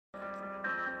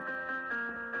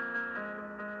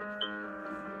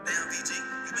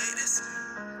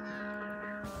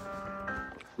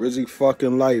Rizzy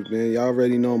fucking life, man. Y'all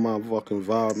already know my fucking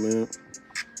vibe, man.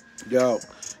 Yo,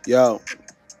 yo,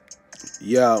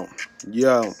 yo,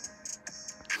 yo.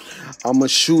 I'ma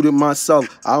shoot it myself.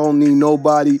 I don't need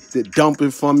nobody to dump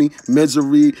it for me.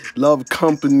 Misery, love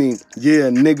company. Yeah,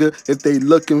 nigga, if they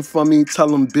looking for me, tell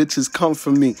them bitches come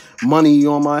for me. Money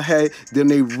on my head, then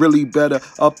they really better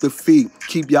up the feet.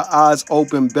 Keep your eyes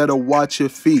open, better watch your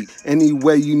feet.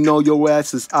 Anyway, you know your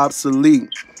ass is obsolete.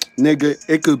 Nigga,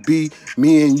 it could be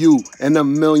me and you and a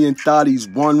million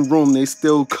thotties, one room, they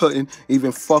still couldn't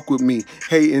even fuck with me.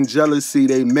 Hate and jealousy,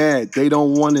 they mad, they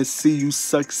don't want to see you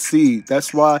succeed.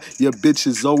 That's why your bitch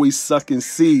is always sucking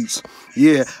seeds.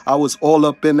 Yeah, I was all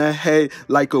up in her head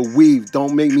like a weave.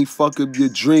 Don't make me fuck up your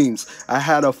dreams. I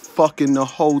had a fucking the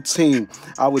whole team.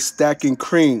 I was stacking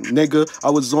cream, nigga. I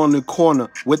was on the corner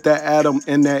with that Adam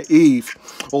and that Eve.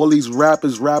 All these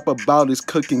rappers rap about is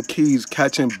cooking keys,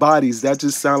 catching bodies. That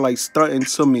just sound like stunting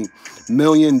to me. $1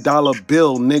 million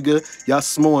bill, nigga. Y'all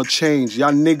small change.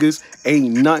 Y'all niggas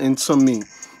ain't nothing to me.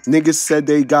 Niggas said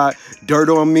they got dirt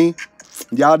on me.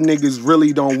 Y'all niggas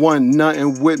really don't want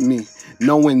nothing with me.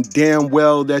 Knowing damn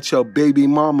well that your baby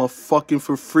mama fucking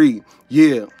for free.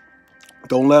 Yeah,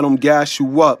 don't let them gas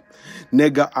you up.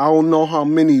 Nigga, I don't know how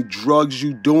many drugs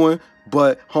you doing,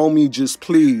 but homie, just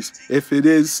please, if it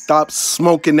is, stop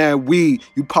smoking that weed.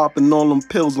 You popping all them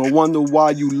pills, no wonder why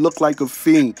you look like a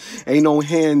fiend. Ain't no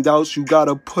handouts, you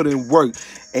gotta put in work.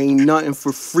 Ain't nothing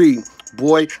for free.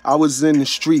 Boy, I was in the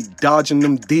street dodging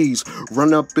them D's.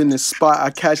 Run up in the spot, I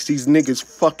catch these niggas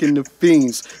fucking the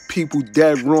fiends. People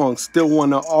dead wrong, still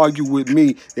wanna argue with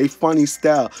me. They funny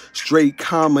style, straight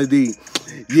comedy.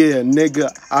 Yeah, nigga,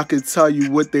 I could tell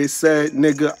you what they said,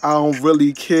 nigga, I don't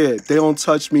really care. They don't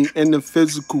touch me in the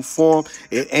physical form,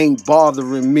 it ain't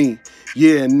bothering me.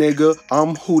 Yeah, nigga,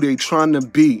 I'm who they trying to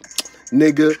be.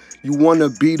 Nigga, you wanna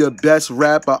be the best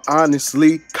rapper,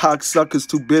 honestly. Cocksuckers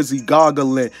too busy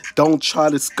goggling. Don't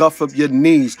try to scuff up your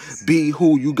knees. Be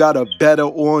who you got a better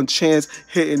on chance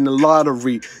hitting the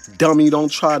lottery. Dummy,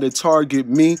 don't try to target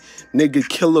me. Nigga,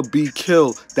 killer be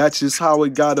killed. That's just how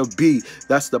it gotta be.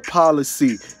 That's the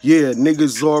policy. Yeah,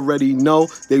 niggas already know.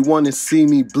 They wanna see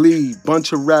me bleed.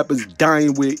 Bunch of rappers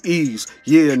dying with ease.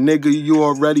 Yeah, nigga, you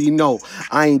already know.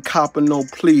 I ain't copping no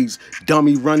please.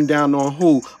 Dummy, run down on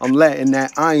who? I'm letting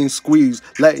that iron squeeze,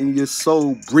 letting your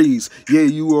soul breeze. Yeah,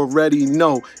 you already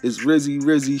know. It's Rizzy,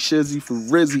 Shizzy for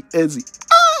Rizzy, Izzy.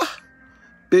 Ah!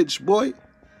 Bitch, boy.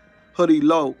 Hoodie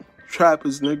low.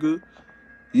 Trappers, nigga.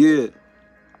 Yeah.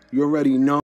 You already know.